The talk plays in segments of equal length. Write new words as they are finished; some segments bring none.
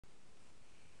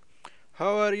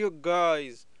How are you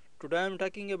guys? Today I am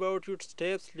talking about its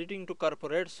steps leading to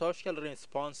corporate social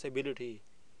responsibility.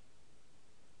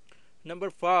 Number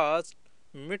first,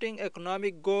 meeting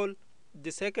economic goal.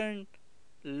 The second,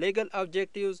 legal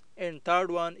objectives, and third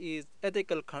one is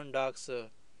ethical conducts.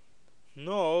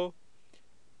 Now,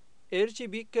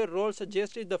 RGBK role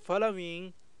suggested the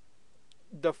following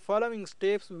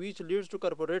steps which leads to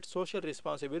corporate social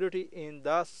responsibility in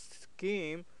the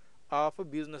scheme of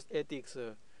business ethics.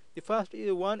 The first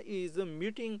one is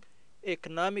meeting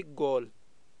economic goal.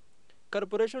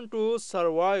 Corporation to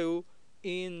survive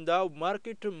in the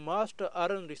market must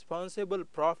earn reasonable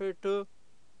profit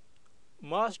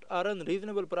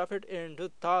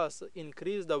and thus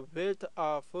increase the wealth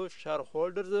of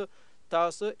shareholders,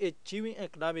 thus achieving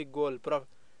economic goal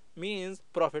means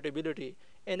profitability.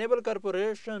 Enable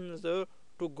corporations to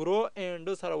grow and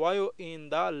survive in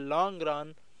the long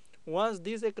run. Once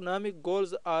these economic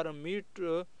goals are met,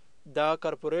 the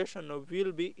corporation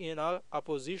will be in a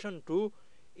position to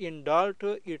indulge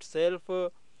itself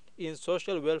in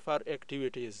social welfare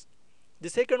activities. The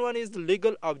second one is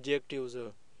legal objectives.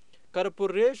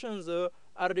 Corporations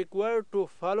are required to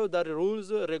follow the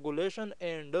rules, regulation,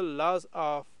 and laws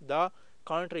of the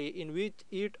country in which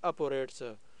it operates.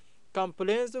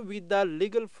 Compliance with the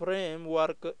legal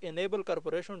framework enable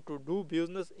corporation to do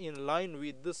business in line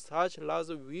with such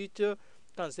laws, which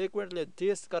consequently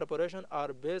these corporations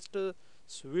are best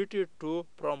suited to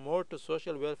promote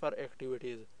social welfare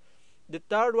activities. The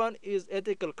third one is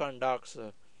ethical conducts.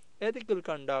 Ethical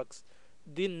conducts.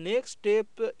 The next step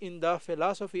in the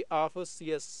philosophy of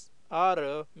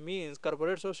CSR means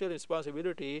corporate social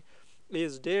responsibility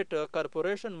is that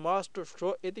corporation must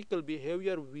show ethical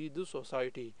behavior with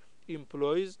society,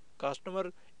 employees,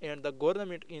 customers, and the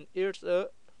government in its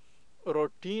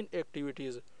routine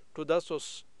activities. To the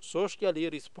socially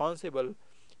responsible,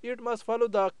 it must follow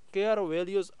the care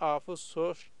values of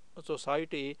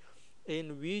society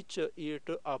in which it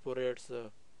operates.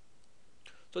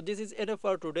 So this is enough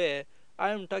for today.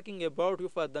 I am talking about you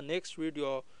for the next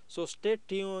video. So stay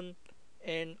tuned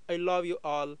and I love you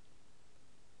all.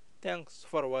 Thanks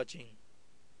for watching.